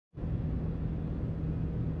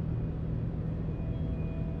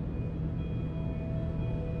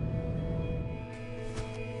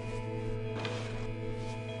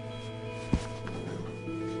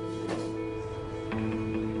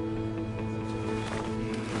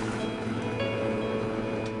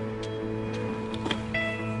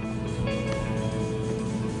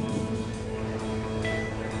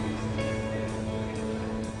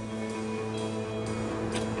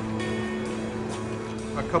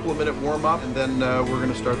couple of minute warm up, and then we're going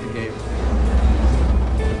to start the game.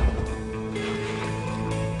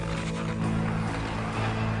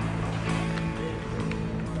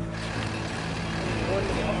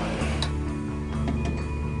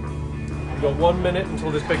 We've got 1 minute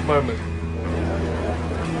until this big moment.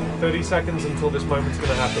 30 seconds until this moment's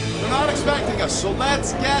going to happen. They're not expecting us, so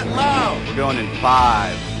let's get loud. We're going in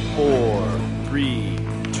 5, 4, 3,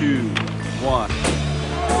 2, 1.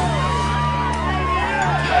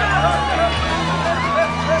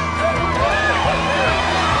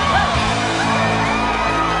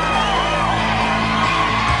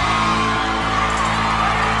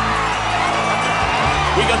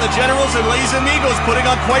 We got the Generals and Les Amigos putting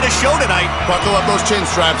on quite a show tonight. Buckle up those chin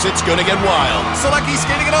straps, it's gonna get wild. Selecki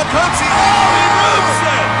skating it on Coatsy. Oh, he moves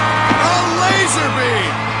it! A laser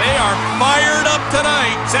beam! They are fired up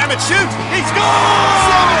tonight. Samet shoots. He scores!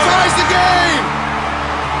 Samet ties the game!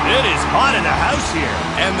 It is hot in the house here.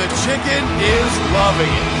 And the chicken is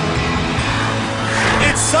loving it.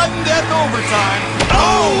 It's sudden death overtime.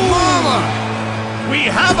 Oh, mama!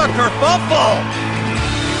 We have a kerfuffle.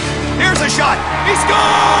 Here's a shot. He scores!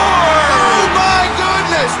 Oh my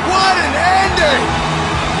goodness! What an ending!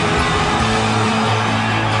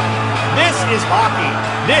 This is hockey.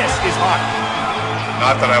 This is hockey.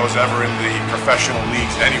 Not that I was ever in the professional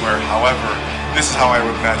leagues anywhere. However, this is how I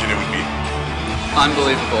would imagine it would be.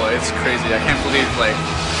 Unbelievable. It's crazy. I can't believe like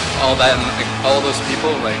all that and like, all those people.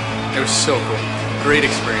 Like it was so cool. Great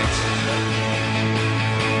experience.